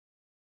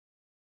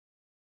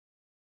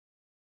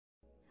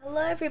Hello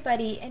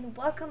everybody and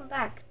welcome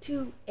back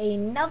to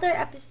another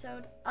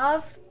episode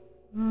of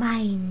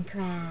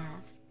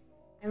Minecraft.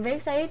 I'm very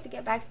excited to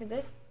get back to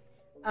this.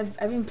 I've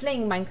been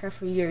playing Minecraft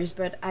for years,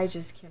 but I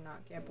just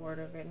cannot get bored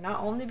of it.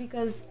 Not only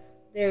because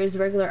there's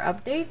regular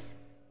updates,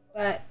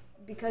 but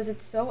because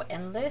it's so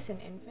endless and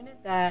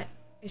infinite that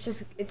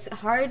it's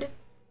hard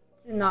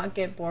to not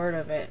get bored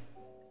of it.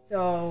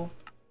 So,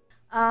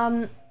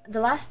 the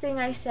last thing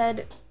I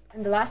said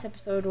in the last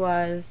episode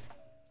was,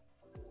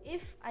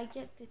 if I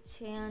get the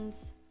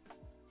chance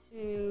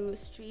to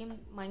stream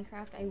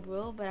Minecraft, I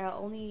will, but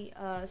I'll only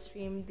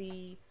stream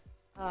the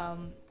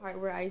part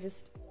where I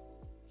just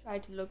try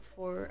to look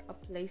for a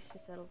place to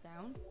settle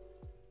down.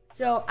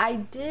 So I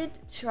did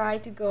try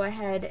to go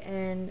ahead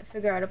and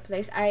figure out a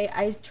place.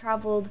 I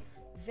traveled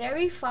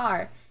very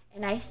far,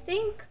 and I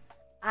think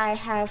I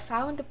have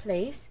found a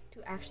place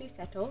to actually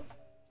settle.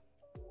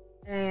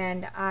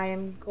 And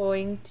I'm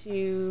going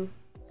to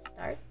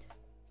start.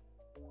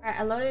 Alright,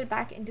 I loaded it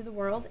back into the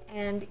world,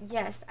 and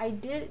yes, I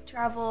did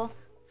travel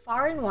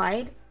far and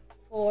wide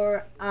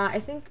for I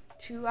think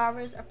 2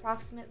 hours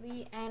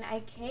approximately, and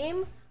I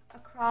came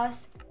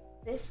across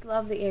this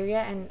lovely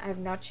area, and I've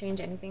not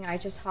changed anything. I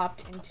just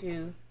hopped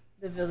into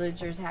the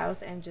villager's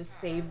house and just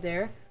saved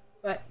there.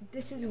 But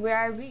this is where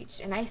I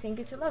reached, and I think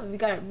it's a lovely. We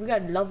got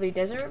a lovely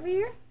desert over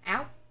here.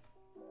 Ow.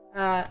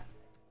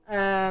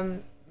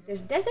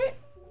 There's a desert.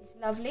 It's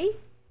lovely.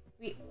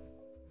 Wait,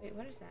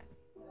 what is that?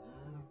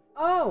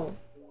 Oh.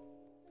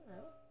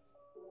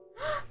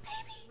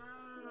 Baby!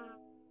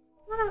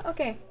 Ah,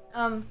 okay,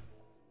 and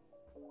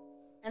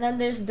then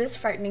there's this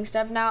frightening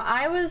stuff. Now,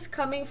 I was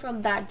coming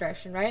from that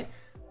direction, right?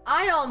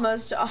 I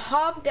almost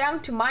hopped down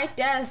to my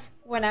death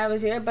when I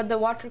was here, but the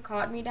water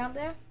caught me down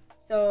there.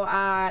 So,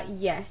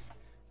 yes.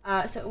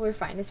 So we're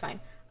fine, it's fine.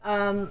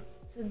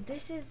 So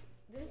this is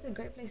a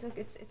great place. Look,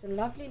 it's a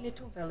lovely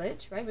little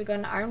village, right? We got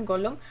an iron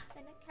golem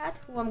and a cat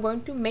who I'm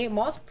going to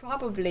most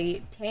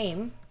probably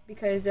tame,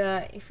 because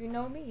if you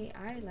know me,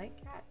 I like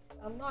cats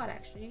a lot,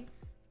 actually,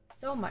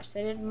 so much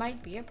that it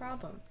might be a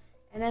problem.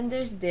 And then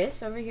there's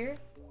this over here,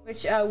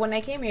 which when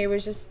I came here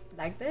was just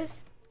like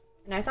this,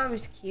 and I thought it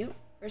was cute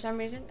for some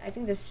reason. I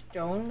think the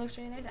stone looks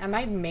really nice. I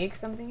might make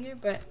something here,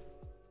 but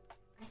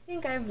I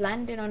think I've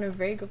landed on a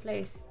very good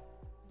place.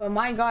 But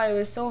my god, it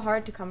was so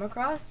hard to come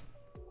across.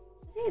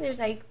 So see, there's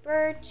like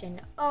birch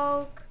and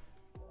oak,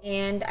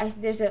 and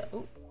there's a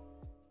oh,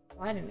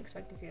 well, I didn't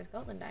expect to see a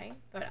skeleton dying,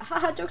 but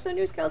haha, joke's on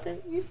you,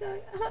 skeleton, you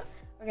suck.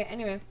 Okay,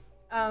 anyway,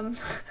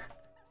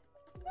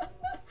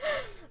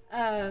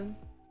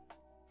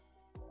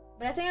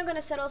 but I think I'm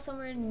gonna settle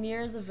somewhere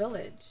near the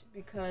village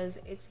because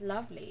it's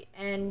lovely.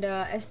 And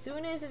as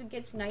soon as it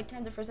gets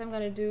nighttime, the first thing I'm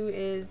gonna do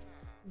is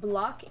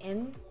block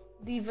in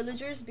the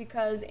villagers,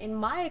 because in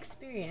my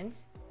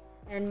experience,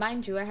 and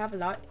mind you, I have a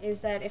lot,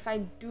 is that if I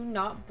do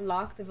not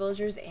block the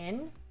villagers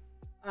in,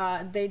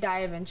 they die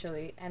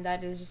eventually, and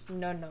that is just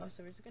no.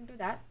 So we're just gonna do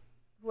that.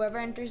 Whoever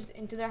enters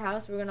into their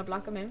house, we're gonna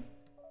block them in.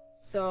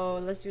 So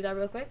let's do that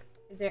real quick.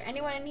 Is there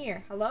anyone in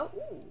here? Hello?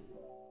 Ooh,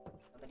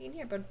 nobody in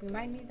here, but we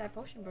might need that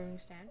potion brewing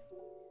stand.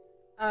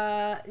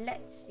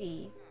 Let's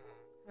see.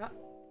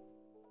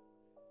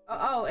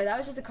 Oh, that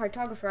was just a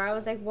cartographer. I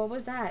was like, what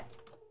was that?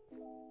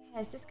 Yeah,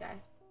 it's this guy.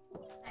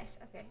 Nice.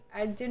 Okay,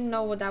 I didn't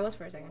know what that was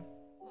for a second.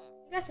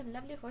 You got some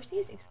lovely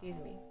horses. Excuse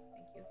me.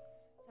 Thank you.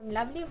 Some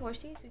lovely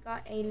horses. We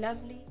got a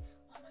lovely.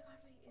 Oh my god!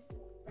 Wait, is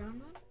it brown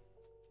one?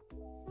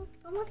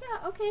 Oh my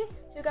god. Okay,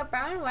 so we got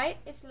brown and white.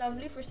 It's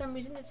lovely. For some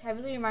reason, it's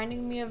heavily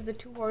reminding me of the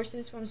 2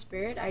 horses from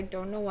Spirit. I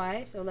don't know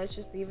why. So let's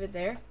just leave it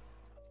there.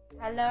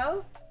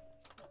 Hello.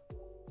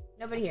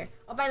 Nobody here.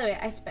 Oh, by the way,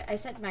 I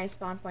set my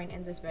spawn point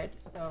in this bed,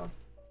 so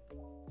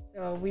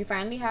we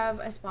finally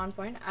have a spawn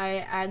point.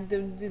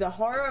 The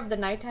horror of the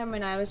nighttime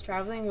when I was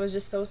traveling was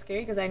just so scary,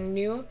 because I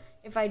knew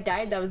if I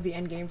died, that was the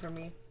end game for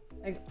me.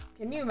 Like,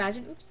 can you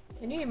imagine? Oops.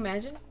 Can you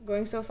imagine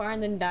going so far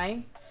and then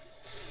dying?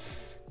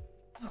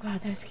 Oh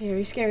god, that's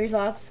scary. Scary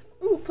thoughts.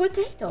 Ooh,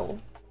 potato,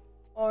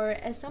 or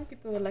as some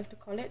people would like to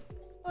call it,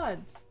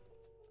 spuds.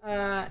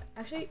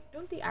 Actually,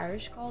 don't the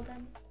Irish call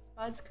them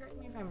spuds? Correct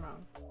me if I'm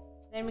wrong.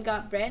 Then we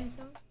got bread and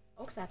some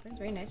oak saplings.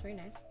 Very nice, very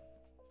nice.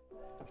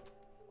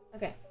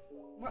 Okay.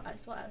 What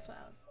else?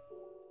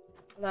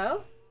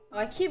 Hello? Oh,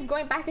 I keep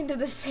going back into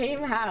the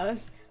same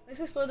house. Let's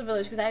explore the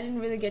village, because I didn't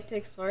really get to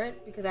explore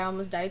it because I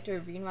almost died to a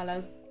ravine while I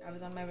was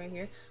on my way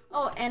here.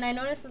 Oh, and I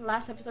noticed in the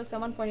last episode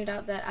someone pointed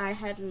out that I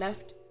had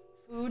left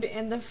food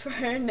in the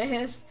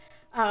furnace.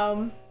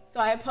 So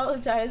I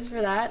apologize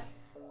for that.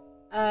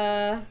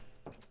 I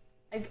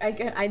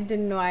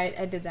didn't know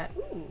I did that.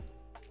 Ooh.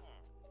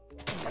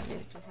 Lovely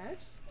little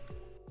house.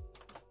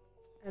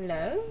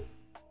 Hello?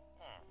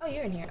 Oh,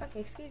 you're in here. Okay,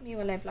 excuse me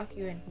while I block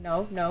you in.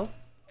 No.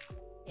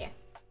 Yeah.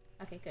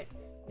 Okay, good.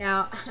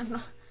 Now,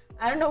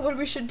 I don't know what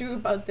we should do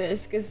about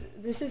this, because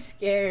this is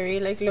scary.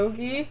 Like,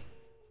 Loki,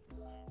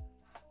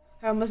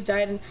 I almost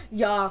died, and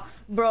yeah,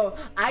 bro,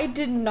 I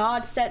did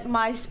not set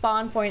my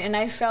spawn point and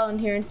I fell in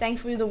here, and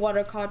thankfully the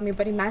water caught me.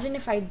 But imagine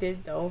if I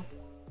did, though.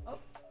 Oh,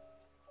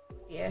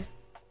 yeah.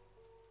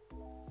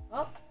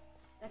 Well,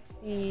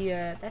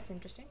 that's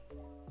interesting.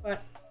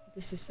 But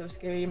this is so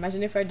scary.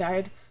 Imagine if I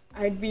died.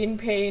 I'd be in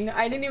pain.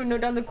 I didn't even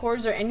note down the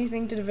cords or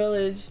anything to the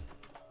village.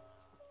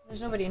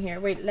 There's nobody in here.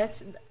 Wait,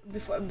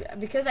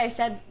 because I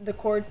said the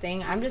cord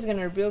thing, I'm just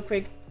gonna real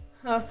quick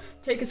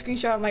take a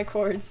screenshot of my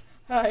cords.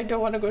 I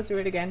don't want to go through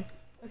it again.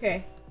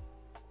 Okay.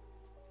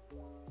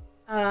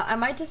 I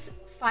might just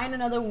find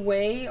another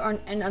way or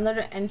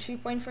another entry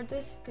point for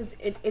this, because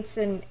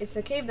it's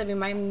a cave that we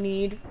might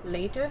need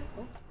later.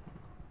 Oh.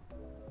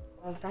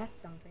 Well,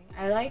 that's something.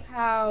 I like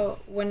how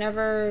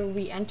whenever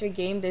we enter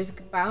game, there's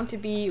bound to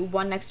be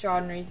one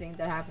extraordinary thing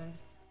that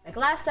happens. Like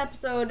last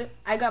episode,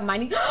 I got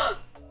mining.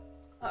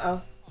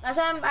 Uh-oh. Last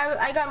time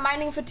I got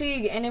mining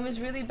fatigue and it was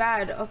really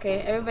bad.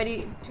 Okay,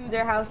 everybody to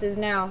their houses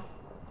now.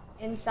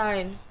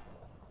 Inside.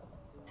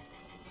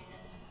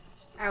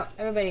 Out.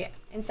 Everybody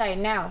inside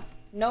now.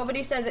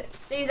 Nobody says it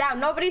stays out.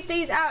 Nobody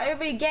stays out.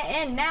 Everybody get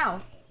in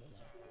now.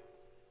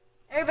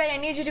 Everybody, I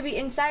need you to be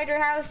inside your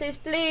houses,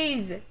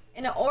 please.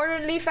 In an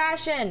orderly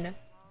fashion.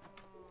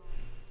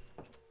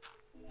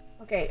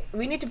 Okay,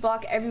 we need to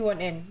block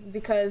everyone in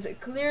because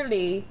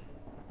clearly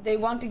they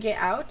want to get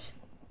out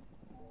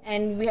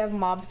and we have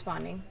mob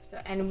spawning. So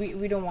and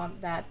we don't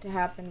want that to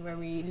happen where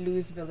we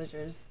lose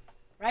villagers,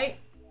 right?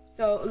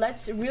 So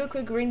let's real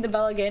quick ring the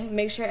bell again,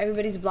 make sure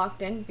everybody's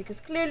blocked in because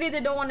clearly they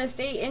don't want to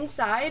stay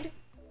inside.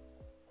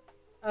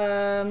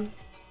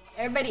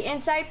 Everybody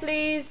inside,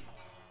 please,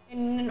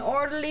 in an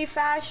orderly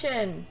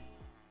fashion.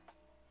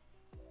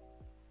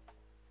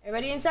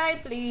 Everybody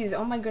inside, please.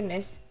 Oh my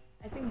goodness.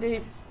 I think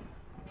the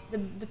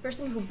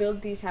person who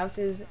built these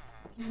houses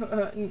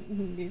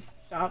needs to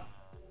stop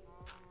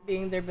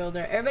being their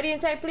builder. Everybody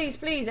inside, please,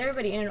 please.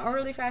 Everybody in an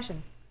orderly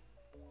fashion.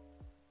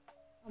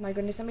 Oh my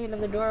goodness, somebody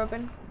left the door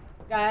open.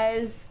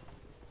 Guys,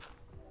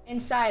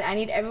 inside. I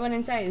need everyone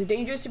inside. It's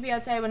dangerous to be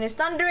outside when it's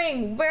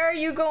thundering. Where are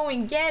you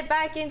going? Get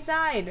back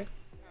inside.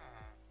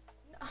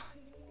 No,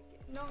 you need to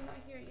get, no, not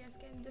here. Yes,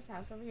 get in this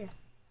house over here.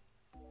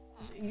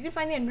 You can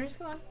find the entrance.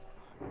 Come on.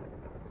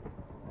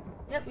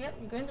 Yep, you're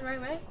going the right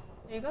way.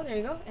 There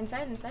you go.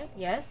 Inside.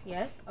 Yes.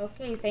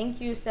 Okay,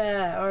 thank you,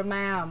 sir or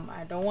ma'am.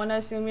 I don't want to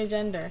assume your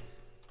gender.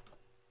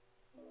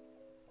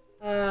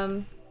 Are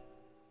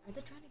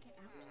they trying to get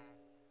out?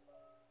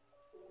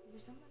 Is there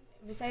someone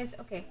besides?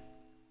 Okay,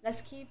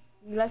 let's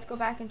go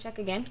back and check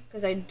again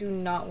because I do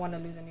not want to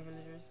lose any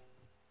villagers.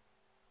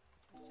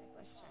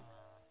 Let's check.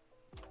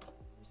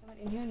 There's someone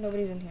in here?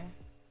 Nobody's in here.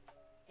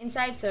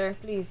 Inside, sir,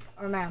 please,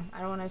 or ma'am. I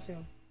don't want to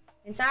assume.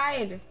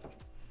 Inside,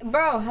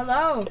 bro.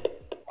 Hello.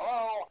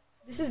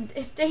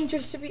 It's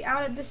dangerous to be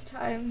out at this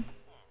time.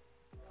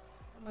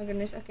 Oh my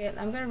goodness. Okay,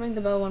 I'm gonna ring the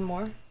bell one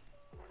more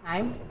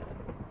time.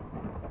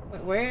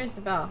 Wait, where is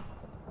the bell?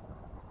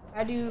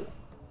 How do you...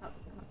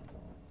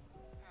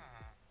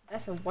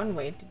 That's a one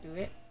way to do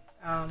it.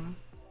 Oh,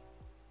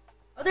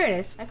 there it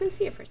is. I couldn't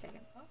see it for a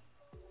second. Oh,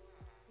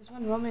 there's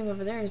one roaming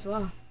over there as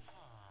well.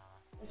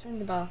 Let's ring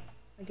the bell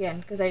again,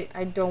 because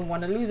I don't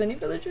want to lose any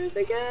villagers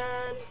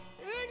again.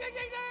 Ding, ding,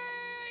 ding,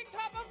 ding!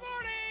 Top of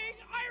morning!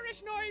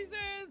 Irish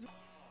noises!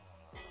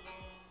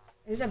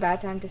 Is it a bad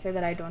time to say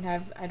that I don't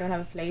have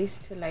a place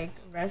to like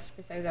rest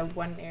besides that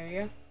one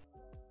area?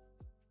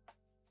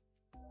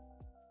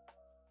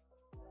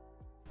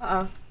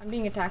 Uh-oh, I'm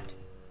being attacked.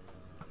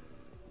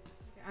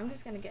 Okay, I'm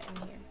just gonna get in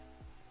here.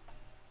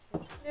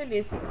 This clearly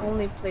is the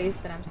only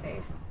place that I'm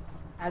safe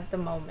at the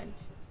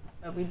moment.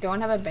 But we don't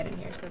have a bed in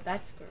here, so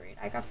that's great.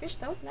 I got fish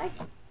though, nice.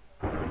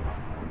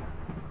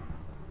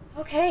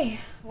 Okay,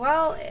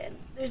 well,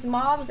 there's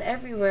mobs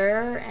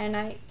everywhere and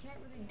I can't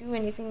really do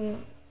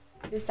anything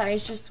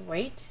besides just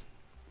wait.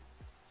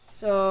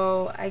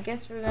 So I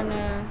guess we're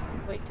gonna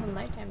wait till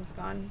nighttime's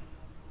gone.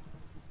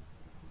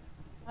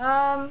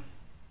 I'll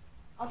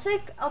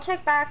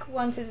check back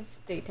once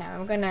it's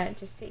daytime. I'm gonna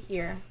just sit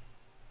here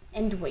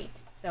and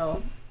wait.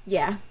 So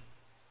yeah.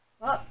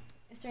 Well,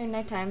 it's during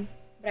nighttime,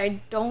 but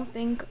I don't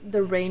think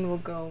the rain will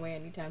go away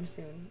anytime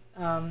soon.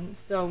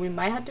 So we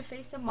might have to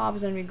face some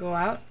mobs when we go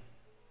out,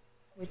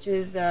 which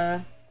is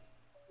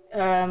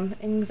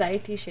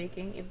anxiety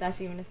shaking, if that's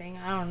even a thing.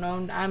 I don't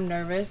know. I'm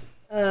nervous.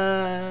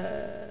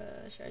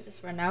 Should I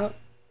just run out?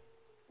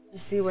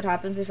 Just see what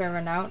happens if I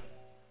run out.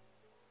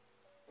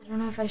 I don't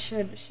know if I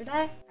should. Should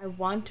I? I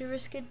want to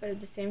risk it, but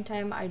at the same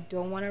time, I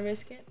don't want to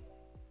risk it.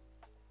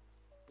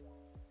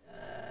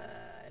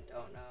 I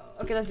don't know.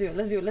 Okay, let's do it.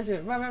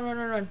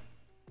 Run.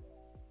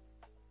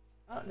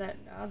 Oh,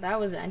 that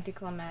was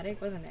anticlimactic,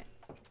 wasn't it?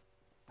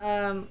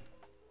 I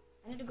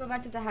need to go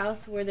back to the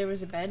house where there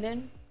was a bed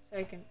in, so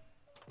I can...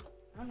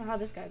 I don't know how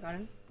this guy got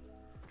in.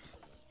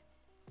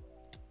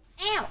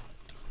 Ow!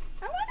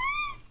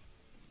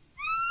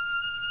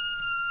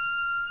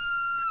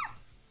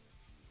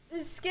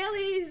 There's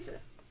skellies!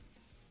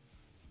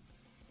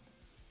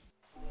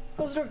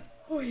 Close the door.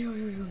 Oi.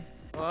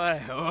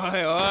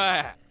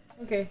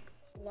 Okay.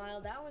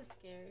 While that was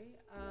scary,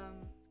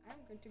 I'm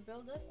going to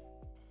build us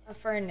a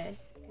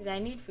furnace because I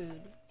need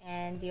food,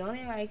 and the only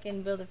way I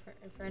can build a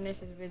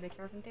furnace is with a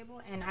crafting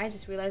table. And I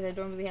just realized I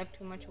don't really have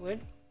too much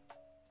wood.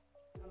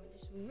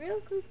 Additional real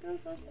quick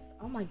build those.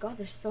 Oh my god,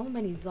 there's so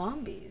many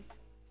zombies.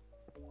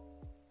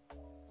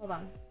 Hold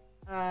on.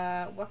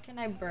 What can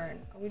I burn?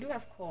 Oh, we do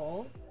have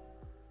coal.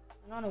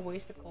 I don't want to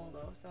waste the coal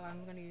though, so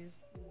I'm gonna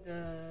use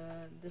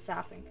the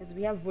sapling because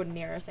we have wood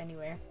near us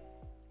anyway.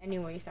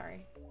 Anyway,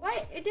 sorry.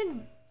 What? It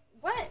didn't.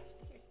 What?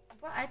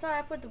 What? I thought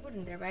I put the wood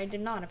in there, but I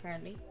did not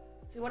apparently.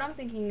 So what I'm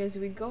thinking is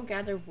we go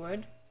gather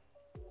wood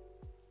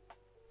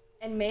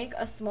and make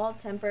a small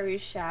temporary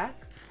shack.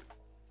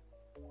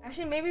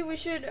 Actually, maybe we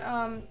should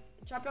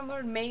chop down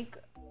wood and make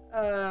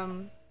a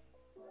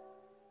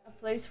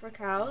place for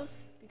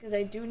cows because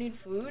I do need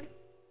food.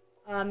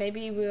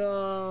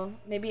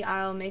 Maybe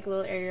I'll make a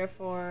little area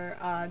for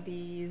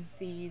these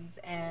seeds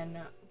and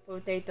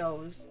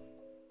potatoes.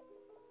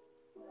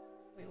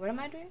 Wait, what am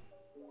I doing?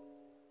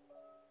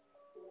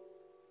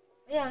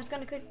 Yeah, I was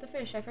gonna cook the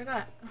fish, I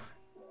forgot.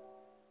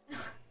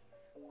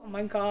 Oh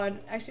my god,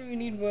 actually we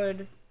need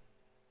wood.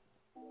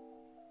 Okay,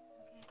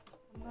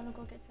 I'm gonna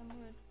go get some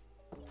wood.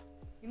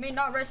 You may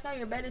not rest now,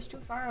 your bed is too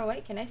far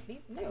away. Can I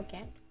sleep? No, you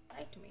can't.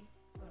 Lie to me.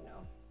 Oh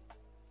no.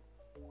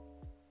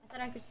 I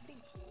thought I could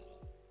sleep.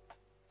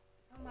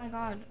 Oh my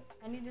god,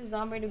 I need this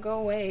zombie to go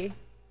away.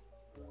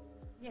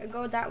 Yeah,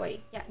 go that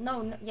way. Yeah,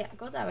 no, yeah,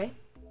 go that way.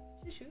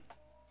 Shoot.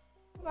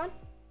 Come on.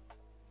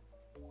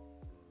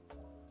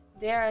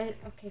 There,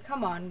 okay,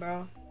 come on,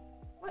 bro.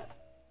 What?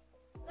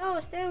 No,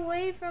 stay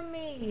away from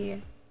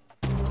me.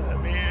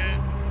 Let me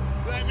in.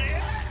 Let me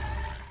in.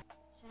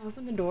 Should I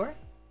open the door?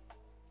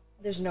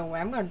 There's no way.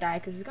 I'm gonna die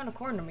because he's gonna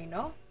corner me,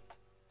 no?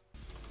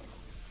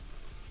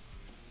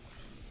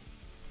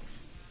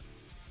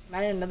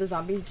 Imagine another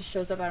zombie just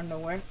shows up out of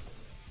nowhere.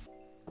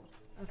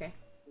 Okay.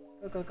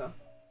 Go, go, go.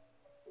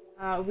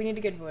 We need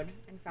to get wood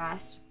and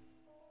fast.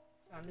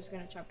 So I'm just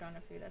gonna chop down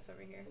a few that's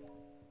over here.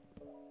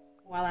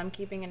 While I'm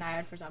keeping an eye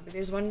out for zombies.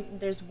 There's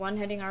one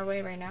heading our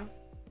way right now.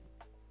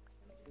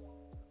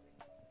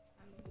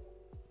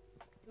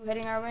 Two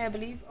heading our way, I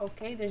believe.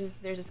 Okay,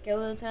 there's a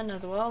skeleton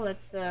as well.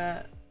 Let's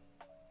okay.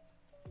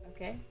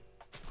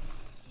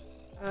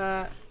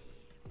 Uh-oh,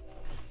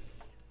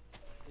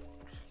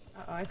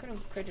 I could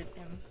have critted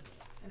him.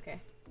 Okay.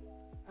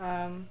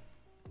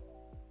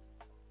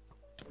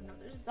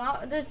 No,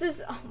 there's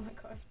this. Oh my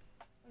god.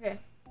 Okay.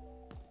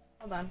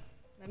 Hold on.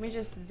 Let me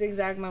just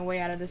zigzag my way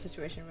out of this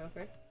situation real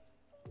quick.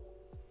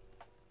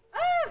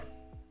 Ah!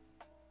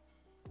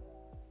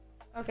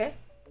 Okay.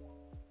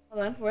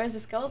 Hold on. Where's the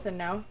skeleton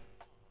now?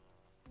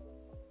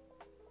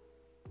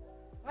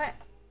 What?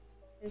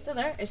 It's still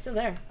there? It's still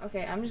there.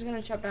 Okay, I'm just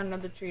gonna chop down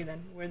another tree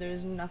then, where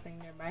there's nothing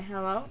nearby.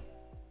 Hello?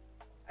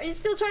 Are you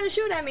still trying to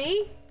shoot at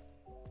me?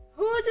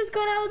 Who just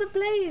got out of the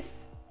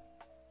place?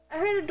 I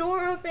heard a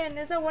door open.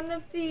 Is that one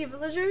of the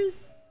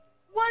villagers?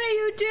 What are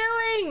you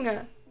doing?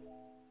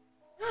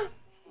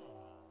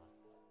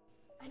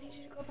 I need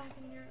you to go back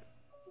in your...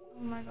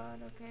 Oh my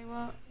god, okay,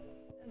 well...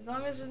 As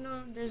long as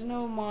there's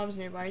no mobs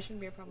nearby, it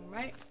shouldn't be a problem,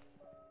 right?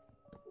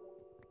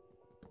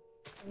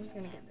 I'm just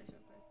gonna get this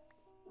real quick.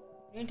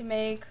 We need to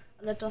make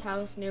a little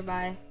house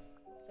nearby,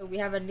 so we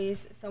have at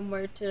least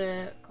somewhere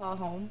to call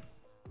home.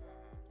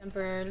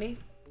 Temporarily.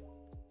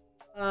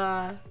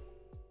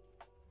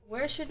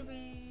 Where should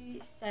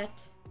we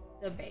set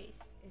the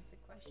base is the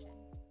question.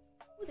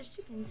 Oh, there's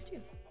chickens too.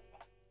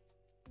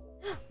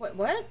 What?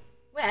 Wait,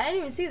 I didn't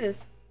even see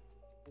this.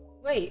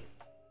 Wait,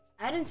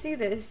 I didn't see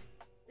this.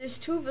 There's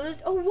two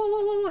villages. Oh, whoa,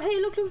 whoa, whoa,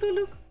 hey, look.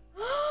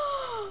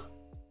 Oh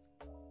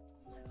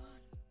my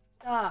god.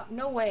 Stop,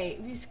 no way.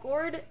 We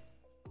scored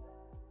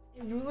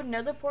a ruined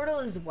nether portal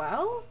as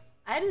well?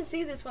 I didn't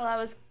see this while I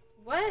was...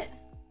 What?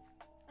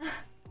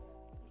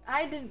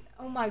 I didn't...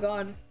 Oh my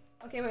god.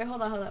 Okay, wait,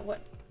 hold on.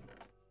 What?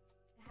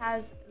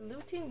 Has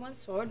looting one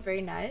sword,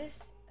 very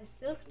nice. A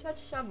silk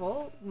touch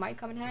shovel might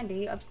come in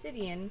handy.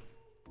 Obsidian,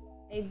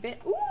 a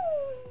bit.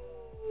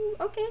 Ooh,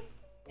 okay.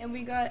 And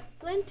we got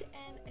flint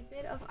and a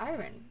bit of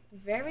iron.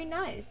 Very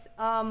nice.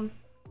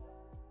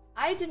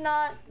 I did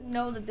not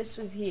know that this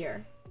was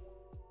here.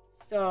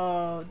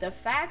 So the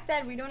fact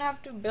that we don't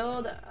have to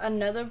build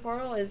another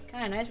portal is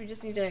kind of nice. We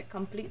just need to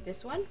complete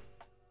this one.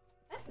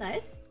 That's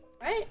nice,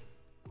 right?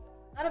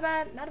 Not a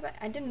bad.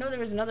 I didn't know there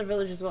was another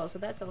village as well, so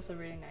that's also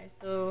really nice.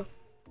 So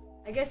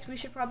I guess we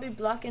should probably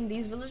block in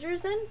these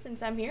villagers then,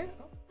 since I'm here.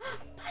 Oh,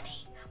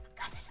 bunny! Oh my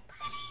god, there's a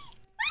bunny!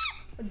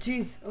 Oh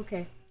jeez,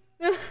 okay.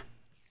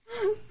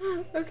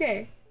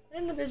 Okay. I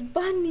don't know, there's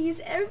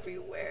bunnies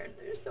everywhere.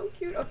 They're so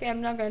cute. Okay,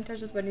 I'm not gonna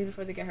touch those bunnies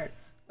before they get hurt.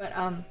 But,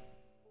 oh,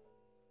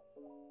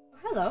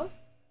 hello.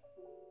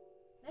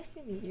 Nice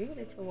to meet you,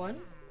 little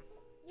one.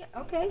 Yeah,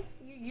 okay.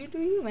 You do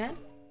you, man.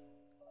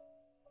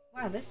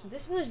 Wow, this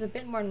village is a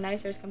bit more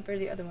nicer as compared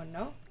to the other one,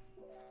 no?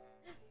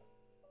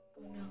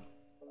 Oh no.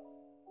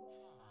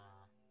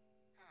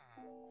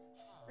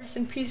 Rest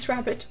in peace,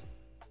 rabbit.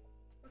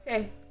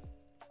 Okay.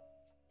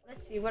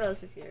 Let's see, what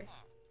else is here?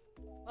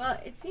 Well,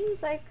 it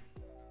seems like...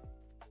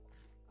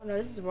 Oh no,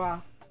 this is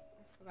raw. I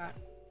forgot.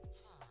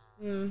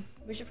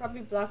 We should probably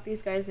block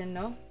these guys in,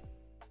 no?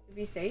 To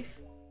be safe.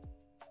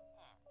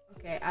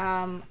 Okay,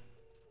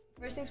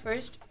 first things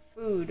first,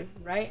 food,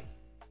 right?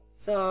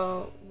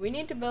 So we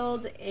need to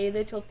build a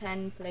little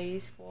pen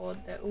place for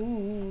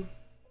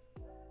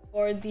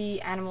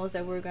the animals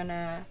that we're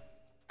gonna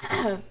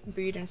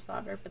breed and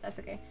slaughter, but that's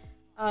okay.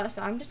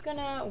 So I'm just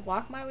gonna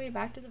walk my way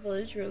back to the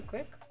village real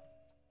quick,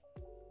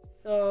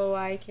 so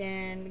I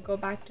can go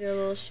back to the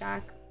little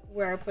shack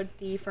where I put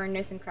the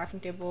furnace and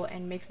crafting table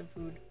and make some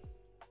food.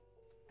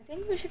 I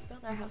think we should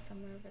build our house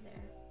somewhere over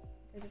there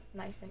because it's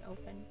nice and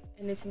open,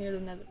 and it's near the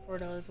nether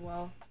portal as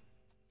well.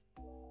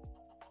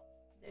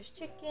 There's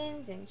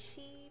chickens and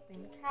sheep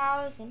and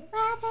cows and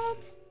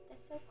rabbits.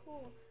 That's so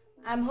cool.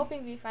 I'm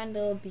hoping we find a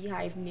little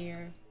beehive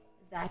near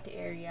that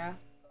area.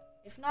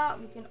 If not,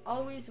 we can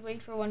always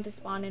wait for one to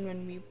spawn in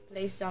when we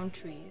place down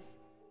trees.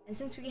 And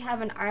since we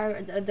have an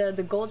iron,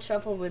 the gold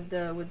shovel with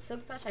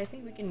silk touch, I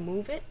think we can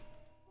move it.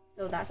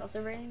 So that's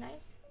also really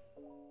nice.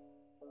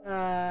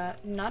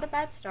 Not a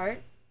bad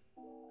start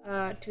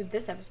to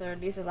this episode.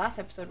 At least the last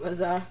episode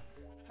was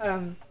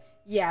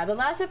yeah, the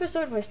last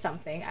episode was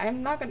something.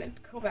 I'm not gonna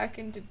go back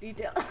into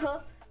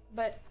detail,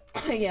 but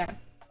yeah.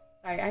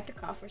 Sorry, I had to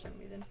cough for some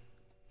reason.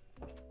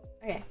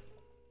 Okay.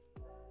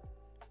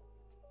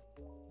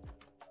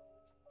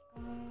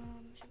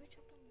 Should we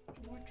chop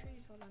down more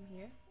trees while I'm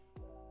here?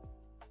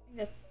 I think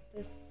that's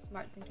the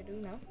smart thing to do,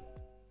 no?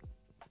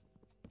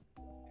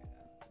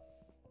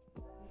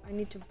 I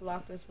need to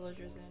block those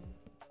villagers in.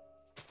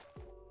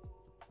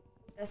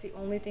 That's the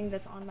only thing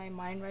that's on my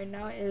mind right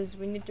now, is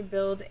we need to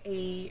build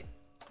a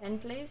pen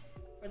place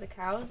for the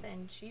cows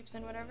and sheep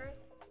and whatever,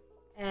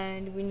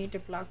 and we need to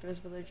block those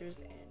villagers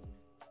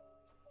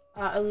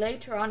in.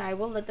 Later on I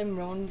will let them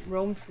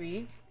roam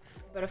free,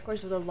 but of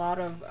course with a lot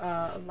of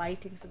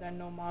lighting so that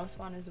no mobs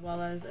spawn, as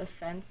well as a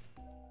fence.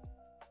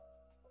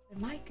 But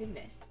my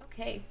goodness,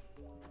 okay.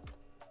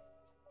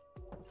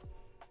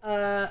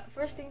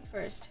 First things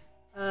first,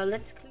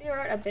 let's clear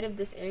out a bit of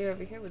this area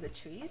over here with the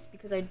trees,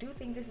 because I do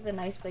think this is a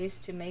nice place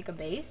to make a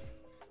base.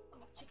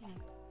 Oh, chicken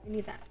egg, I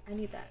need that, I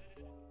need that.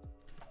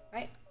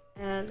 Right,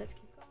 and let's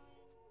keep going.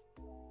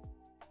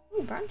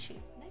 Ooh, brown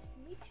sheep, nice to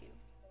meet you.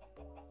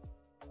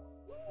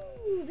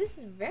 Ooh, this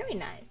is very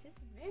nice, this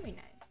is very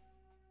nice.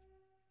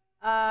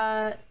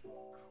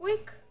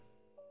 Quick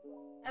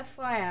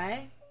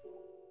FYI,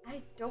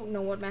 I don't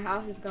know what my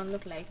house is gonna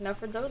look like. Now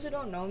for those who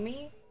don't know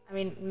me, I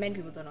mean many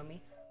people don't know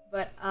me,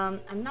 but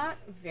I'm not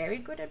very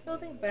good at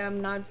building, but I'm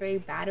not very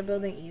bad at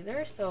building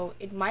either, so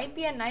it might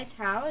be a nice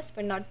house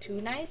but not too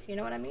nice, you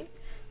know what I mean?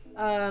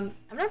 I'm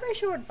not very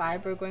sure what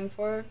vibe we're going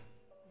for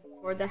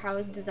the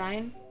house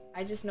design.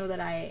 I just know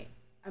that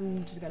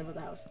I'm just gonna build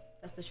a house.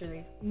 That's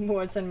literally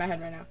what's in my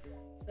head right now.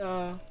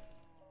 So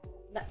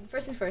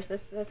first thing first,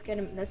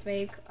 let's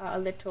make a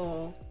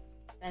little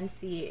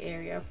fancy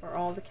area for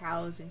all the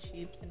cows and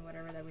sheep and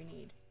whatever that we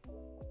need.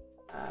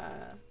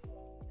 That,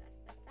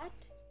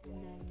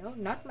 and then no,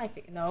 not my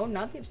thing. No,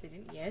 not the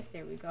obsidian. Yes,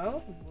 there we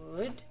go.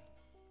 Wood.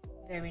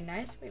 Very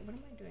nice. Wait, what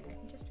am I doing? I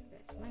can just do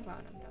this. Oh my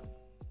god, I'm dumb.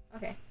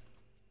 Okay.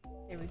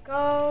 There we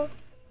go.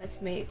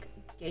 Let's make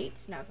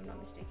gates. Now, if I'm not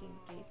mistaken,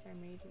 gates are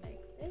made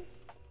like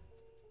this.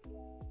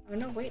 Oh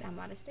no, wait, I'm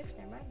out of sticks.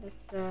 Never mind.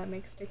 Let's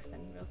make sticks then,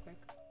 real quick.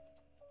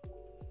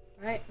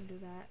 Alright, we'll do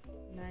that.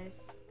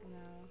 Nice. And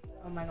now,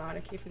 oh my god, I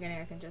keep forgetting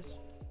I can just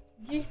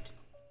yeet.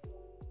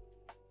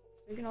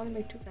 So we can only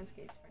make 2 fence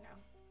gates for now.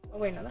 Oh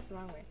wait, no, that's the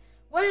wrong way.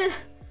 What is?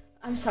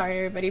 I'm sorry,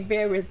 everybody.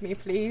 Bear with me,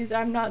 please.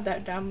 I'm not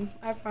that dumb.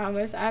 I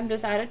promise. I'm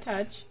just out of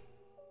touch.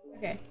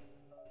 Okay.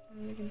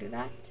 And we can do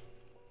that.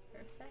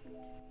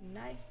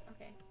 Nice,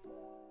 okay.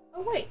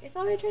 Oh wait, it's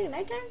already turning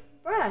nighttime?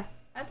 Bruh,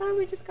 I thought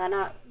we just got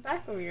out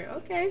back over here.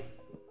 Okay.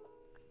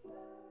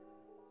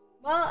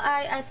 Well,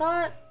 I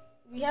thought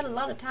we had a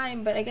lot of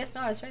time, but I guess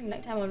now it's turning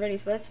nighttime already,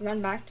 so let's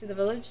run back to the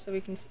village so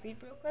we can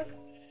sleep real quick,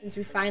 since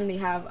we finally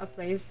have a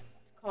place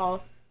to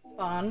call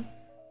spawn.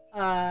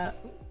 I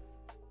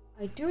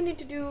do need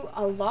to do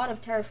a lot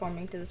of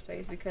terraforming to this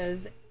place,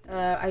 because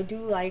I do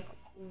like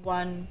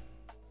one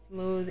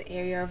smooth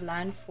area of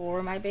land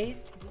for my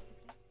base. Is this the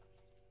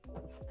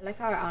I like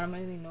how I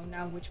automatically know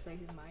now which place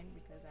is mine,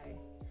 because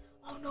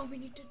oh no, we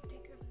need to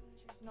take care of the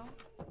villagers, no?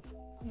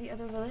 From the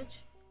other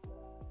village?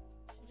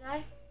 Should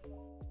I?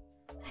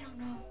 I don't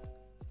know.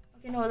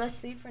 Okay, no, let's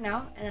sleep for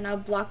now, and then I'll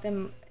block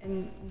them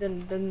in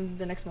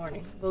the next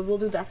morning. We'll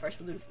do that first.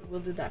 We'll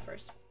do that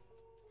first.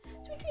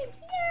 Sweet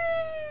dreams,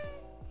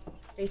 yay!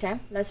 Daytime.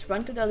 Let's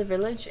run to the other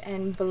village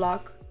and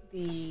block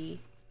the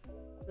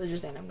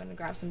villagers in. I'm gonna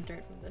grab some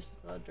dirt from this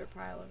little dirt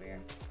pile over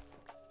here.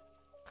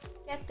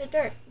 Get the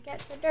dirt, get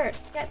the dirt,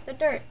 get the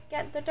dirt,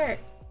 get the dirt.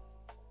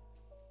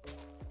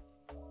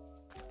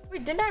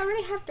 Wait, didn't I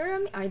already have dirt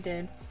on me? I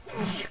did.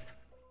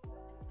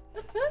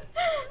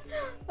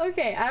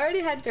 Okay, I already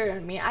had dirt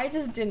on me. I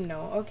just didn't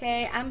know,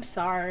 okay? I'm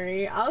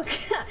sorry.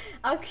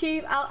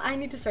 I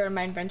need to sort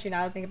my inventory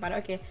now that I think about it.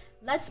 Okay,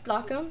 let's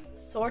block them,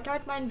 sort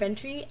out my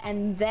inventory,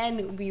 and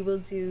then we will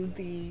do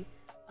the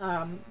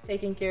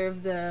taking care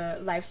of the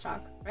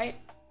livestock, right?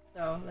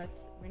 So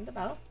let's ring the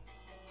bell.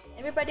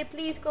 Everybody,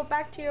 please go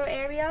back to your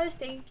areas.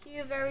 Thank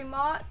you very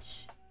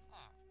much.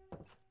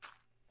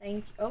 Thank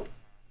you. Oh,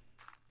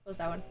 close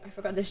that one. I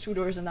forgot there's 2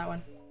 doors in that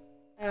one.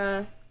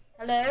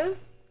 Hello?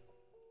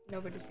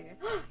 Nobody's here.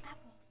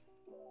 Apples.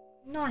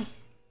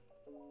 Nice.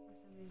 Oh,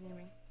 somebody's near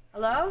me.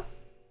 Hello?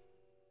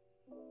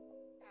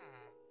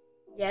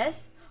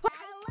 Yes?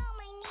 Hello,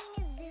 my name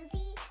is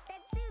Susie.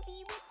 That's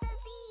Susie with the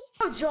Z.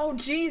 Oh, Joe,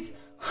 jeez.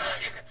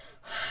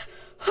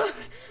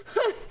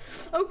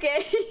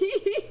 Okay.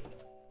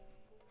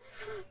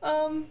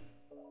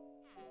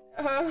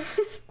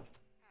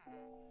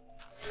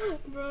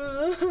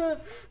 Bruh,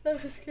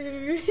 that was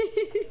scary.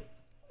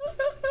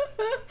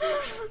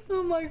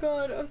 Oh my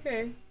god,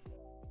 okay.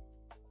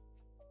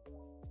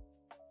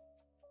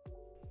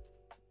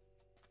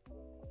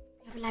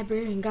 We have a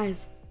librarian,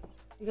 guys.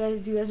 Do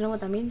you guys know what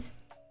that means?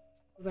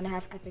 We're gonna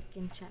have epic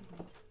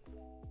enchantments.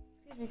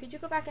 Excuse me, could you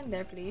go back in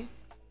there,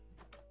 please?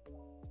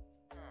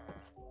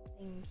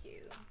 Thank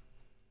you.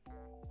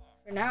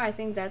 For now, I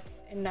think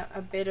that's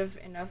a bit of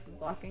enough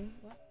blocking.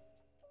 What?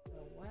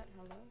 What?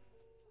 Hello?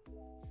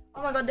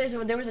 Oh my god,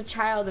 there was a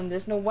child in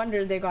this. No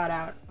wonder they got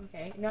out.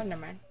 Okay, no,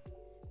 never mind.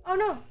 Oh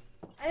no!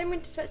 I didn't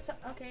mean to set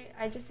okay,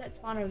 I just set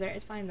spawn over there.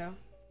 It's fine though.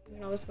 We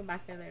can always go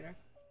back there later.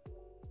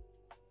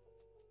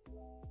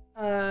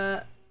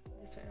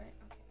 This way, right?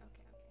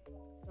 Okay.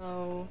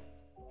 So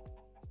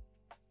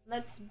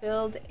let's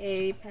build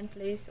a pen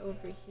place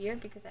over here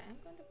because I am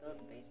going to build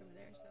a base over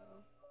there. So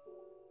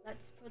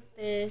let's put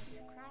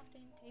this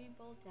crafting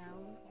table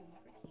down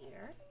over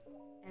here,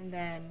 and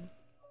then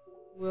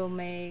we'll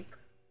make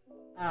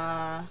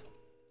hold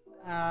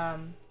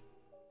on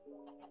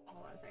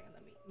a second,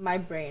 my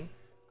brain.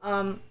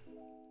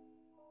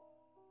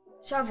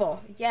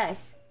 Shovel,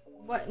 yes.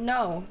 What?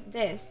 No,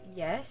 this,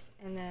 yes,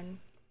 and then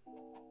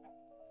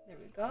there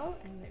we go,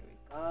 and there we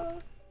go.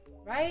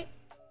 Right?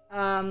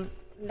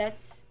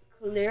 Let's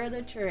clear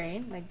the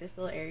terrain, like this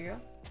little area,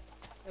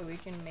 so we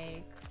can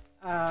make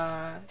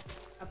a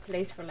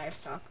place for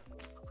livestock.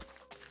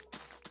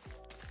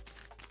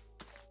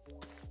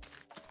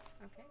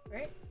 Okay,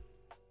 great.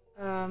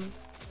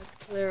 Let's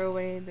clear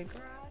away the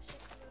grass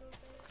just a little bit.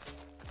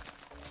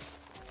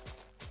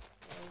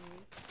 There we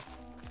go.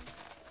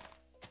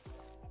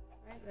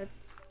 Right,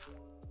 let's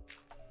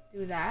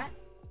do that.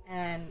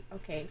 And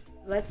okay,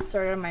 let's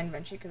sort out my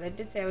inventory because I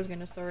did say I was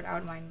gonna sort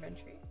out my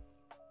inventory.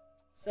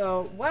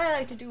 So what I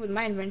like to do with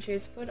my inventory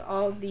is put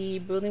all the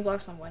building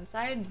blocks on one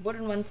side, wood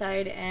on one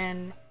side,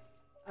 and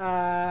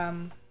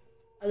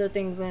other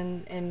things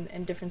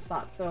in different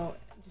slots. So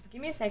just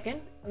give me a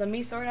second, let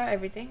me sort out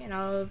everything and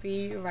I'll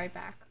be right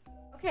back.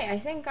 Okay, I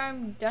think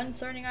I'm done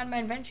sorting out my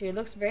inventory. It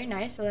looks very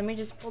nice, so let me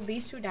just pull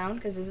these two down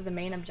because this is the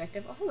main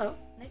objective. Oh, hello,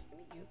 nice to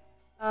meet you.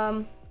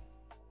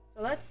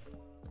 So let's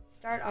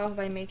start off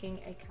by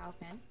making a cow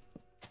pen.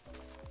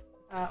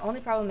 Only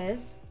problem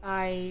is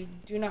I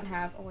do not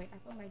have, oh wait, I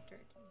put my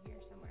dirt in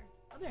here somewhere.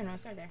 Oh, there, no,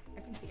 it's right there. I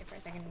couldn't see it for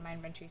a second in my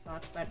inventory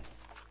slots, but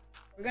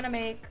we're gonna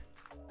make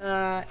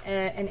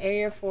an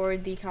area for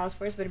the cows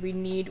first, but we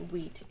need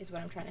wheat is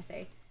what I'm trying to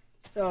say.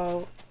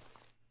 So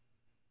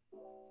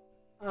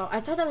oh, I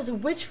thought that was a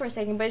witch for a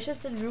second, but it's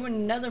just to ruin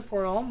another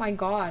portal. Oh my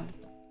god.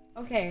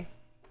 Okay.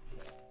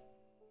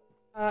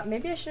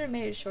 Maybe I should have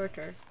made it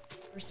shorter.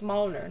 Or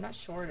smaller, not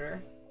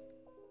shorter.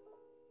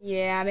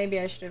 Yeah, maybe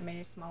I should have made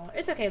it smaller.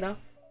 It's okay though.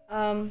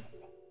 How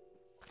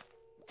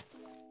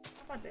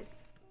about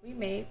this? We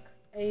make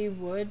a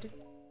wood.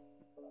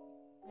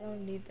 I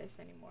don't need this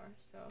anymore,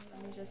 so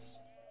let me just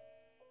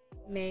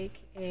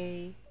make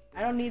a.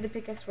 I don't need the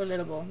pickaxe for a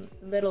little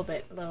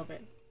bit.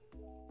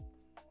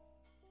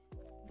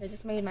 I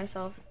just made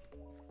myself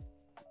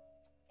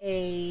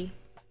a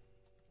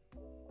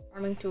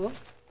farming tool.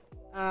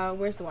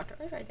 Where's the water?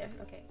 Oh, right there.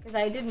 Okay, because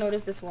I did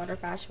notice this water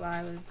patch while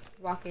I was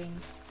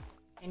walking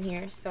in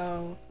here,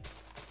 so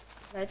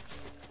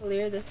let's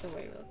clear this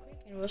away real quick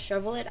and we'll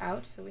shovel it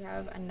out so we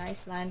have a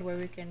nice land where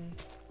we can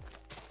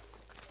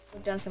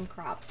put down some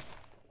crops,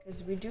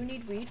 because we do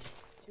need wheat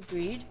to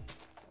breed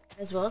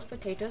as well as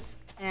potatoes,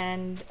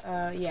 and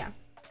yeah,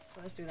 so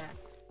let's do that.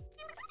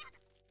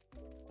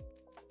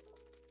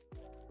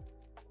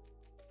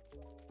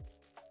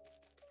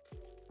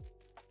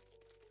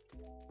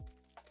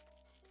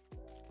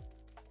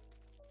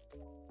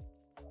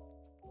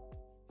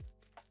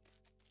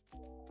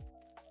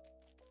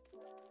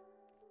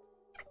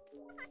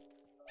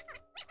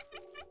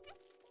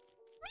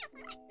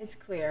 It's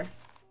clear.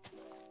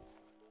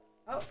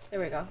 Oh,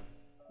 there we go.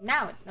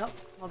 Now it, nope,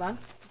 hold on.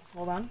 Just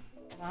hold on.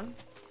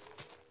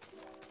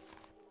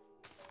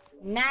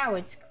 Now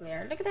it's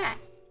clear. Look at that.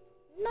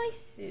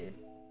 Nice.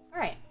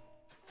 Alright.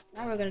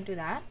 Now we're gonna do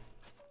that.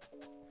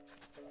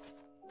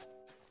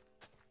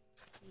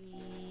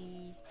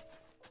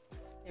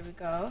 There we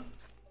go.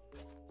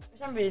 For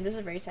some reason, this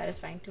is very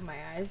satisfying to my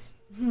eyes.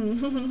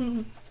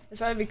 It's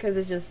probably because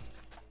it's just,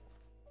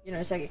 you know,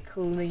 it's like a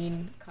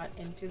clean cut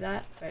into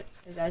that, but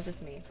that's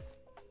just me.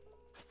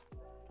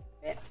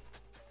 Okay.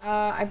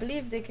 I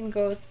believe they can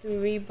go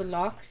 3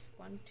 blocks,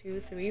 1, 2,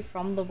 3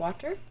 from the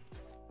water.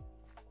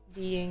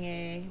 Being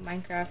a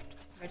Minecraft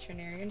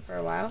veterinarian for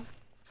a while,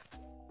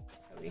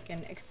 so we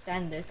can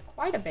extend this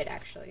quite a bit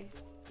actually.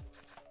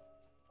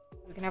 So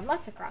we can have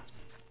lots of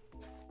crops.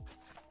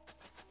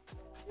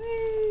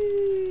 Whee!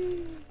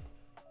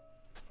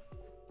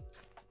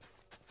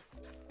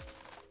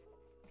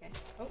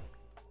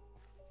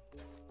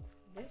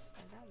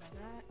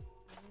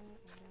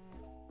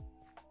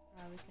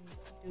 we can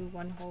do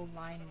one whole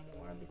line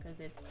more because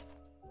it's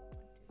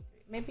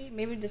 1, 2, 3.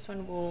 Maybe this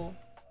one will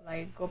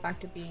like go back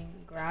to being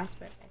grass,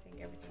 but I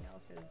think everything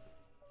else is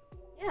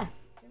yeah.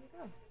 There we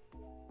go.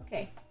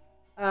 Okay.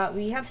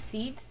 We have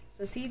seeds,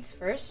 so seeds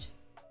first.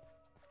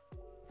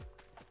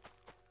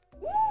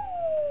 Woo!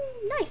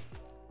 Nice.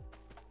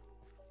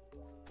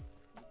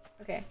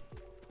 Okay.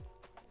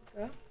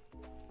 Go.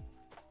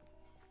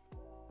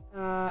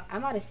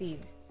 I'm out of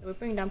seeds, so we're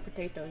putting down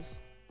potatoes.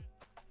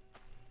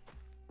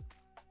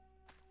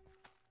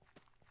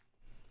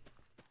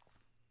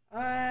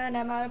 And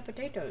I'm out of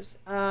potatoes.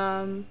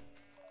 Maybe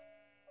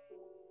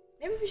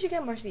we should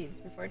get more seeds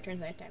before it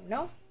turns nighttime.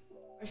 No?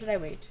 Or should I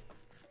wait?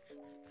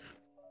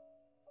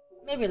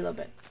 Maybe a little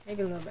bit.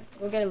 Maybe a little bit.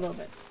 We'll get a little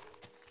bit.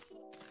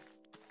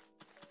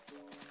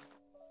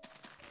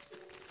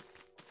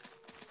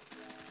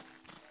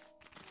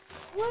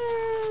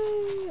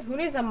 Woo! Who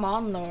needs a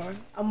lawnmower?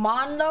 A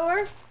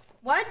lawnmower?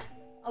 What?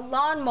 A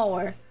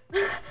lawnmower.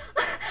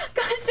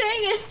 God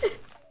dang it!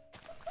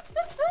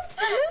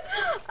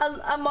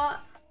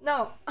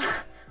 No.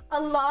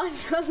 A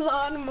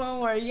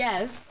lawnmower,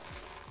 yes.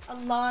 A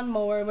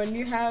lawnmower when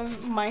you have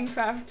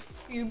Minecraft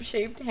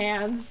cube-shaped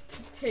hands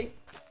to take.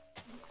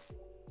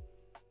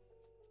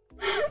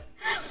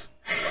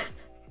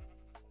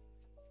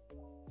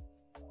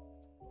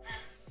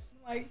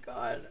 My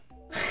god.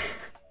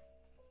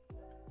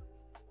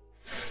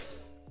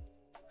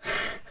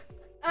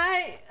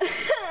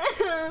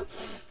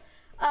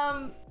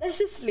 Let's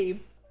just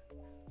sleep.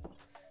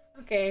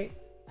 Okay,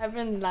 I've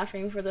been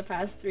laughing for the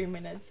past 3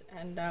 minutes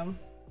and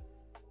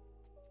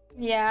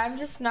yeah, I'm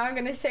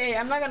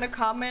not gonna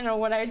comment on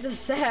what I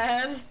just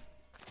said.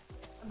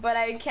 But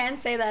I can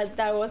say that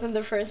that wasn't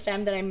the first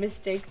time that I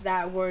mistake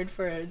that word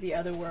for the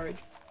other word.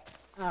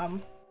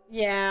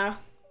 Yeah,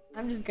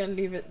 I'm just gonna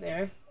leave it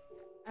there.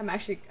 I'm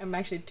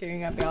actually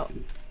tearing up, y'all.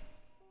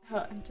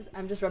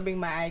 I'm just rubbing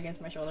my eye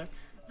against my shoulder.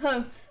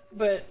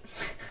 But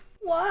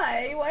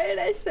why? Why did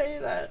I say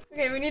that?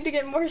 Okay, we need to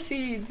get more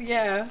seeds.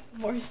 Yeah,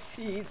 more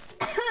seeds.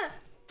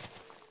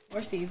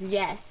 More seeds.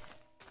 Yes.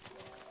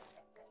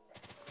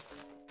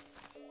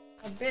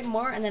 A bit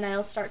more, and then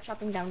I'll start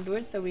chopping down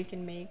wood so we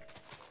can make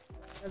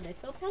a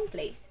little pen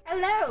place.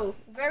 Hello!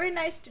 Very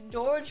nice to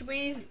George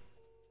Weasley.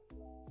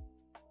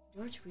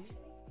 George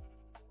Weasley?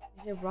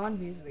 Is it Ron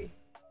Weasley?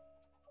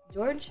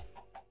 George?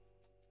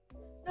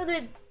 No,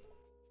 they're...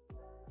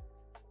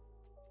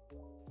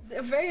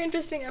 A very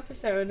interesting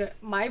episode.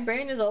 My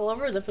brain is all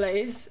over the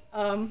place.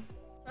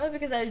 Probably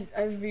because I've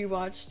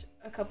rewatched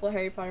a couple of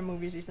Harry Potter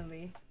movies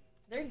recently.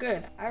 They're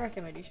good. I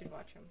recommend you should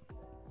watch them.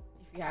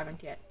 If you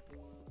haven't yet.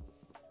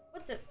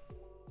 What the...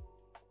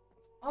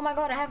 Oh my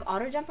god, I have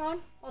auto jump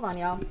on? Hold on,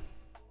 y'all.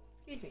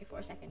 Excuse me for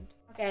a second.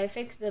 Okay, I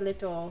fixed the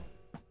little...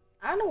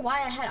 I don't know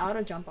why I had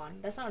auto jump on.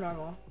 That's not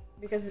normal.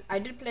 Because I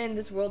did play in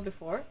this world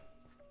before.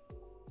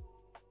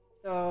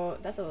 So,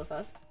 that's a little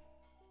sus.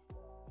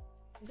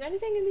 Is there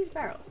anything in these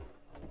barrels?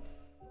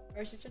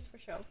 Or is it just for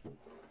show?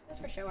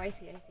 Just for show, I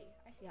see how it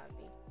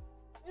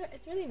be.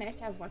 It's really nice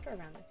to have water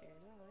around this area.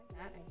 I like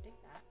that, I dig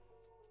that.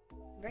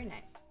 Very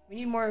nice. We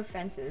need more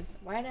fences.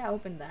 Why did I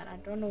open that? I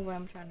don't know what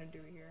I'm trying to do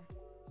here.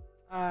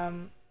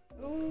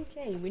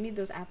 Okay, we need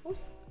those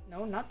apples.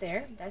 No, not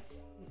there.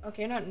 That's...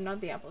 Okay, not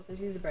the apples.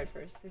 Let's use the bread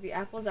first. Because the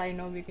apples I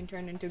know we can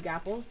turn into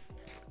gapples.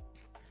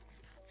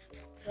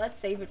 Let's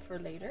save it for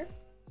later.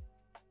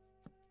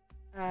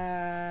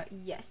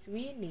 Yes,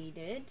 we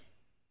needed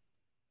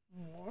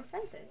more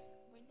fences.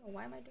 Wait, no,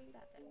 why am I doing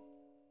that then?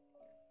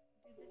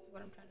 Dude, this is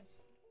what I'm trying to...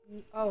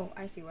 Oh,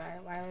 I see why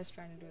I was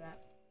trying to do that.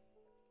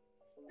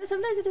 You know,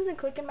 sometimes it doesn't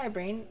click in my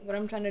brain what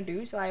I'm trying to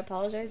do, so I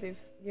apologize if,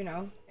 you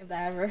know, if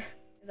that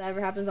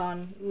ever happens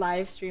on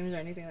live streams or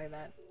anything like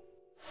that.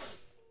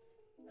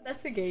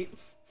 That's the gate.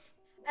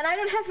 And I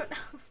don't have...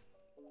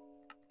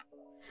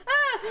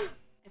 Ah!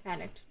 I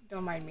panicked.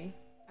 Don't mind me.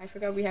 I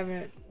forgot we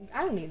haven't...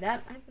 I don't need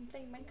that. I've been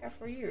playing Minecraft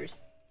for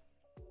years.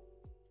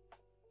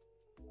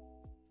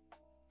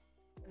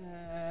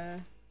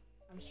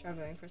 I'm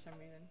struggling for some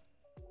reason.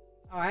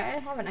 Oh, I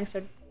have an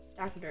extra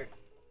stack of dirt.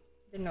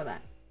 Didn't know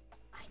that.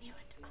 I knew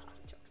it. Oh,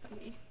 joke's on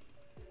me.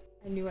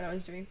 I knew what I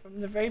was doing from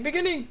the very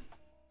beginning.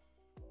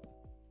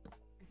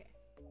 Okay.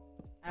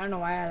 I don't know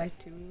why I like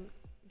 2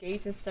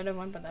 gates instead of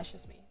 1, but that's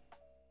just me.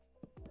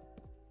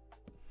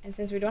 And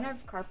since we don't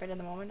have carpet at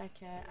the moment,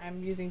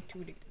 I'm using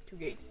two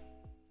gates.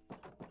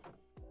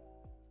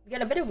 We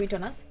got a bit of wheat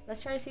on us.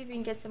 Let's try to see if we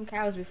can get some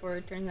cows before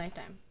it turns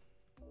nighttime.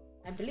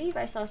 I believe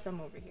I saw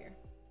some over here.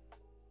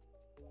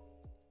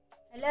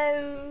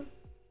 Hello?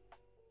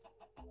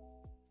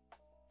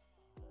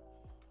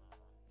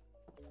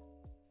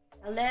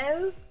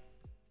 Hello?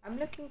 I'm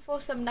looking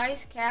for some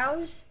nice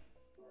cows.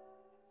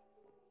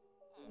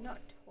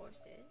 Not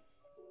horses.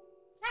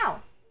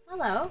 Cow!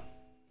 Hello? Do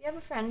you have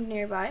a friend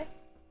nearby?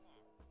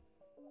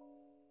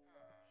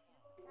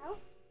 Cow?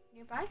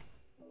 Nearby?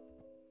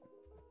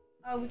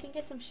 Oh, we can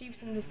get some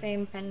sheeps in the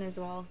same pen as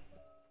well.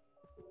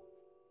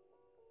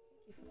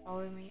 Thank you for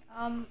following me.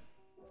 I'm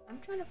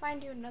trying to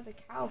find you another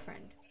cow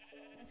friend.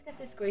 Let's get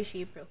this gray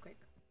sheep real quick.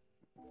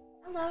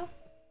 Hello.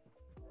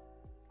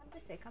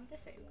 this way, come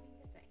this way. We're going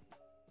this way.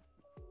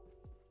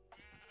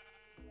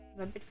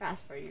 I'm a bit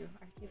fast for you.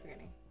 I keep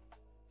forgetting.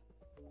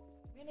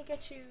 I'm gonna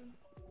get you.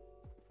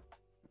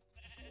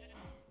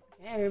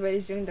 Okay,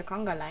 everybody's doing the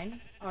conga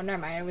line. Oh,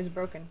 never mind. It was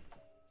broken.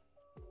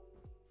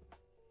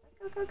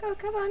 Let's go, go, go.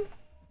 Come on.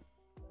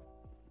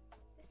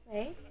 This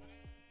way.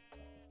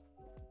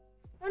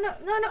 No, no,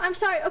 no, no. I'm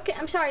sorry. Okay,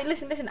 I'm sorry.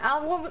 Listen, listen. I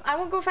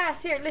won't go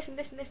fast. Here, listen,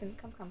 listen, listen.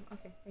 Come, come.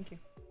 Okay, thank you.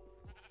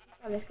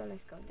 Let's go,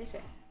 let's go. This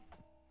way.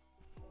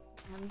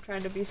 I'm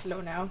trying to be slow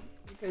now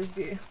because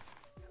the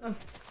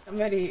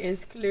somebody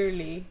is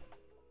clearly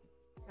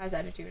has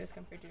attitude as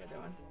compared to the other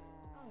one.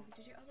 Oh,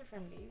 did your other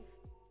friend leave?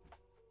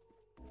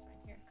 That's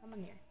fine. Here, come on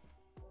here.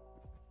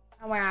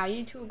 Oh wow,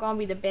 you two are gonna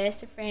be the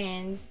best of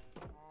friends.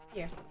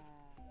 Here,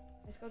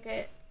 let's go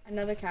get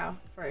another cow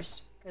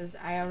first because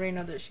I already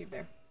know there's sheep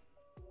there.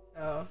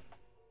 So,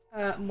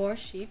 more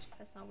sheeps.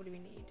 That's not what we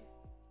need.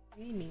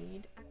 We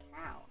need a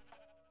cow.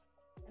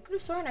 I could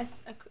have sworn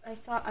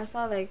I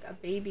saw like a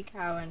baby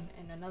cow and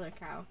another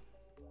cow.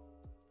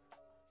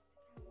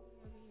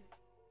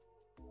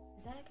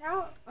 Is that a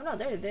cow? Oh no,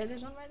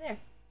 there's one right there.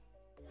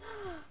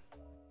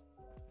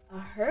 A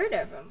herd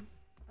of them.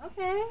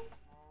 Okay,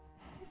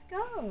 let's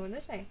go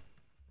this way.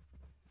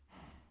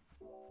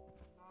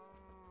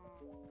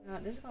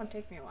 This is gonna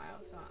take me a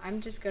while, so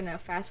I'm just gonna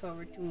fast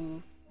forward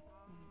to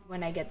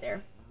when I get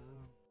there.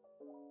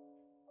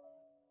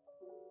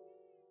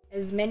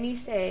 As many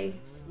say,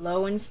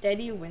 slow and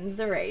steady wins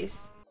the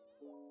race.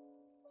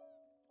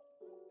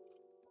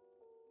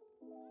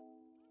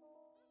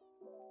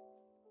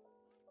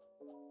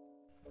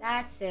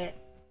 That's it.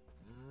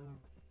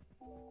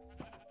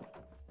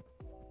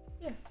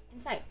 Here,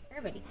 inside,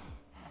 everybody.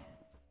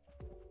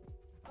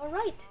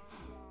 Alright.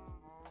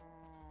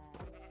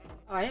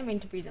 Oh, I didn't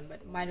mean to breed them,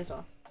 but might as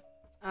well.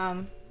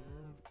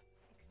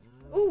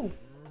 Ooh!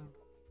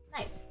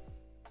 Nice.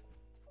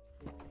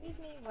 Excuse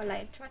me while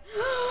I try.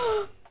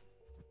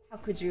 How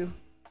could you?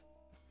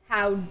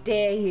 How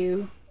dare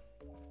you?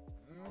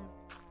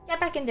 Get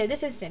back in there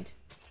this instant.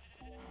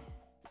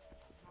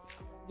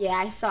 Yeah,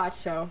 I saw it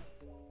so.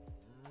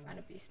 Trying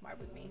to be smart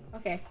with me.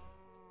 Okay.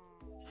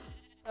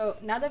 So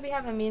now that we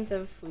have a means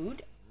of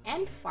food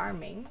and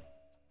farming,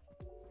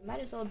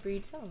 might as well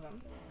breed some of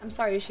them. I'm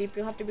sorry, sheep.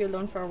 You'll have to be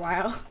alone for a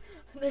while.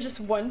 There's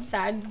just one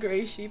sad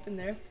gray sheep in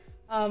there.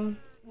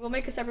 We'll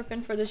make a separate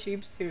pen for the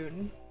sheep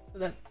soon so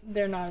that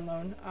they're not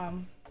alone.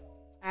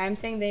 I'm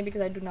saying they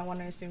because I do not want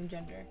to assume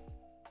gender.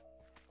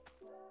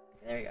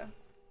 Okay, there we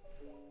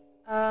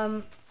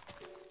go.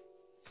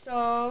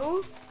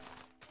 So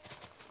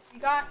we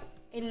got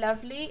a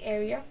lovely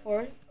area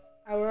for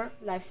our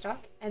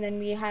livestock, and then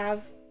we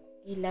have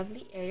a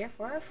lovely area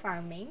for our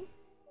farming,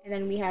 and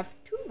then we have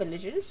 2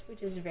 villages,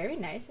 which is very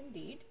nice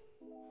indeed.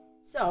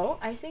 So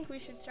I think we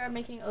should start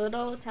making a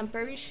little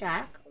temporary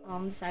shack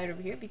on the side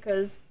over here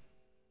because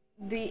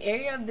the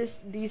area of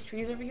these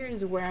trees over here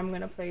is where I'm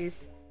gonna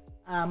place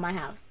my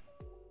house.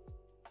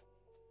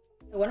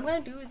 So what I'm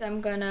gonna do is I'm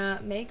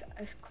gonna make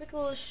a quick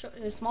little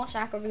small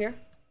shack over here.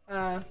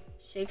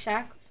 Shake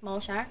shack, small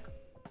shack.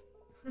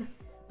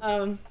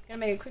 Gonna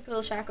make a quick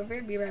little shack over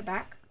here, be right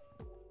back.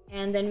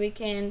 And then we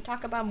can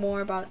talk about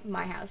more about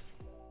my house.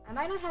 I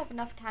might not have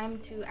enough time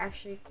to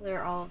actually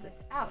clear all of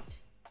this out.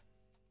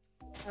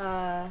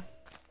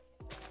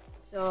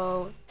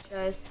 So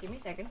just give me a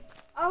second.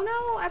 Oh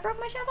no, I broke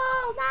my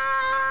shovel!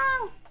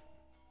 No!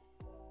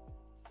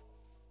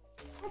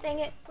 Oh, dang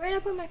it. Where did I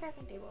put my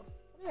crafting table?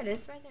 Oh, there it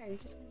is, right there. You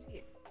just want to see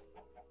it.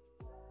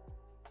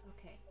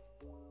 Okay.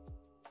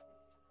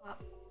 Let's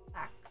hop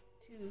back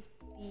to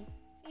the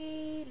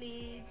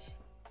village.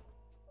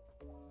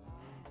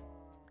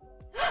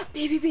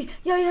 Bee, bee, bee!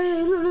 Yo, yo, yo,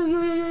 yo, yo,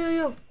 yo, yo, yo,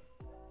 yo!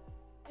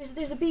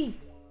 There's a bee.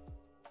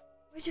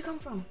 Where'd you come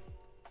from?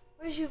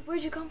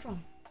 Where'd you come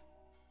from?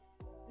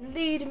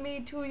 Lead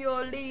me to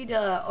your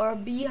leader or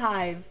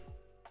beehive.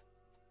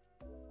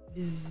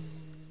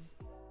 Bzzz.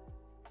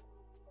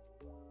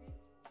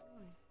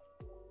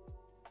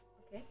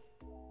 Okay.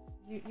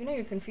 You know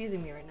you're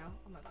confusing me right now.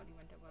 Oh my god, you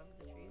went above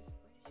the trees.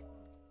 Where did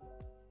you go?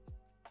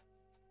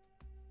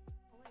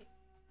 Oh wait.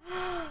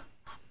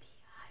 A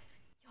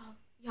beehive.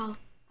 Y'all,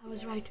 I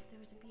was right. There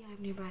was a beehive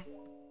nearby.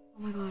 Oh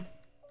my god.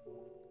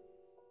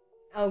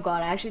 Oh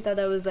god, I actually thought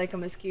that was like a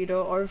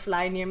mosquito or a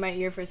fly near my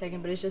ear for a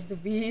second, but it's just the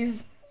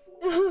bees.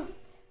 Is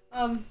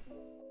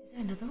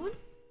there another one?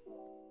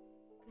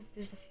 Because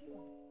there's a few.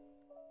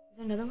 Is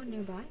there another one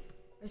nearby?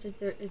 Or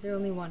is there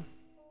only one?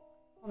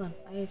 Hold on,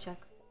 I need to check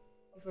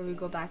before we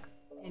go back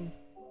in.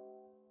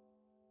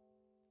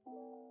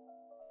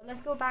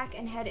 Let's go back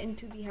and head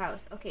into the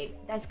house. Okay,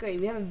 that's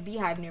great. We have a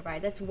beehive nearby.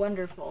 That's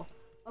wonderful.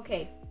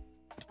 Okay.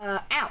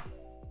 Ow!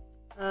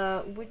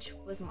 Which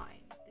was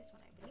mine? This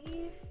one, I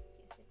believe.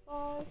 Yes, it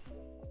was.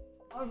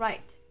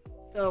 Alright.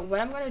 So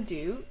what I'm gonna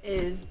do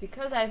is,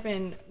 because I've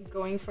been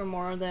going for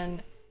more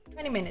than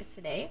 20 minutes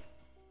today,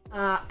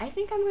 I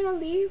think I'm gonna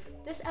leave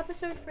this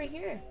episode for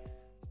here.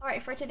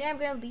 Alright, for today I'm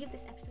gonna leave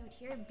this episode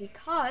here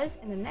because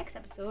in the next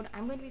episode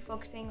I'm going to be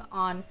focusing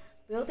on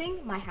building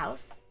my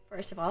house,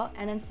 first of all,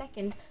 and then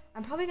second,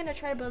 I'm probably gonna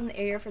try to build an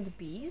area for the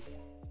bees,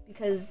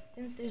 because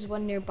since there's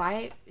one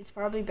nearby, it's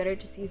probably better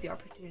to seize the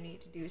opportunity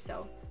to do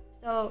so.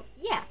 So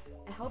yeah,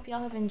 I hope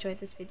y'all have enjoyed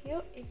this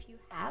video. If you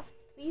have,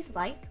 please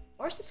like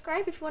or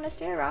subscribe if you want to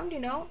stay around. You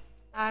know,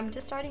 I'm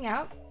just starting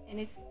out, and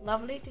it's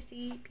lovely to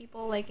see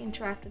people like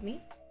interact with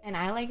me, and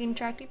I like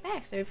interacting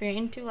back. So if you're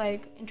into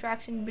like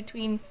interaction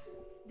between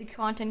the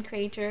content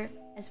creator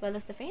as well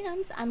as the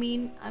fans, I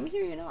mean, I'm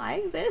here, you know, I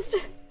exist.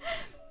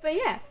 But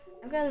yeah,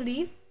 I'm gonna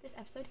leave this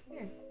episode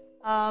here.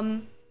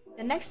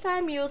 The next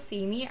time you'll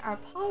see me, I'll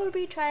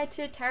probably try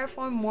to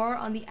terraform more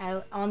on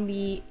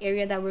the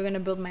area that we're gonna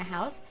build my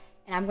house,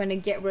 and I'm gonna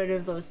get rid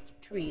of those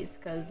trees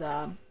because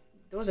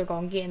those are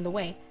gonna get in the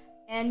way.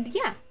 And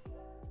yeah,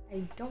 I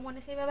don't want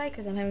to say bye bye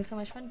because I'm having so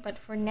much fun, but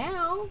for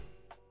now,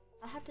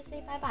 I'll have to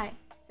say bye bye.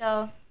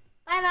 So,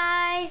 bye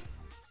bye.